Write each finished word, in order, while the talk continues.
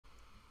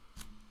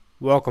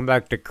Welcome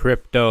back to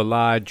Crypto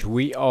Lodge.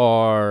 We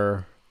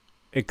are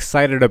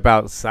excited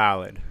about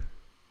Solid.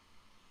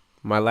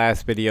 My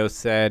last video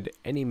said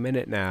any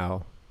minute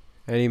now,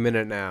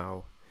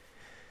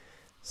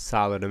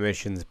 Solid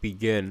emissions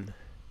begin.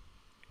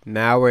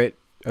 Now it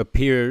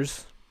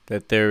appears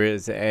that there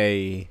is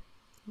a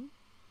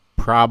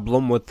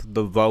problem with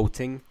the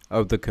voting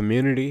of the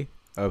community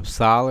of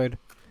Solid.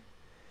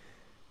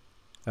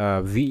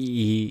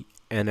 VE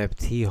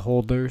NFT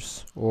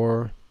holders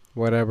or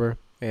whatever,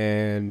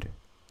 and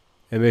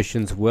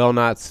emissions will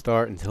not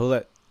start until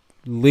at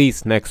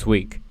least next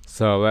week.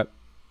 So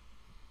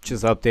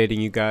just updating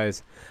you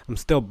guys. I'm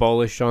still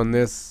bullish on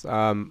this.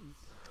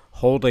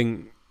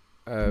 Holding.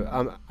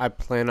 I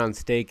plan on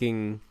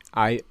staking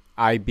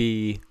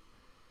IB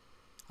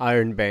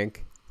Iron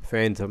Bank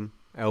Fantom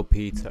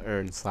LP to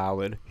earn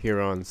Solid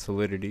here on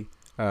Solidity.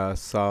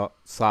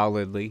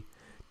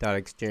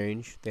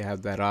 Solidly.exchange. They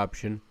have that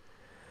option.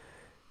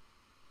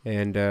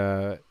 And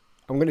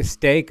I'm gonna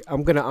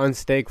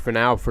unstake for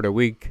now for the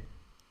week.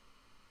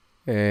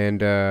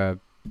 And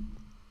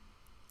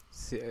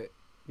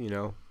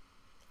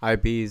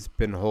IB's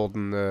been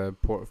holding the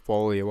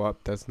portfolio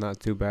up. That's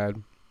not too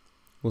bad.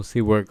 We'll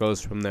see where it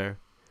goes from there.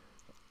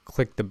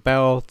 Click the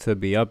bell to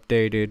be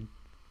updated.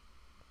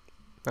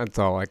 That's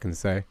all I can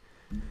say.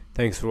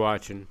 Thanks for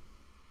watching.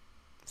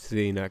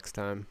 See you next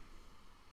time.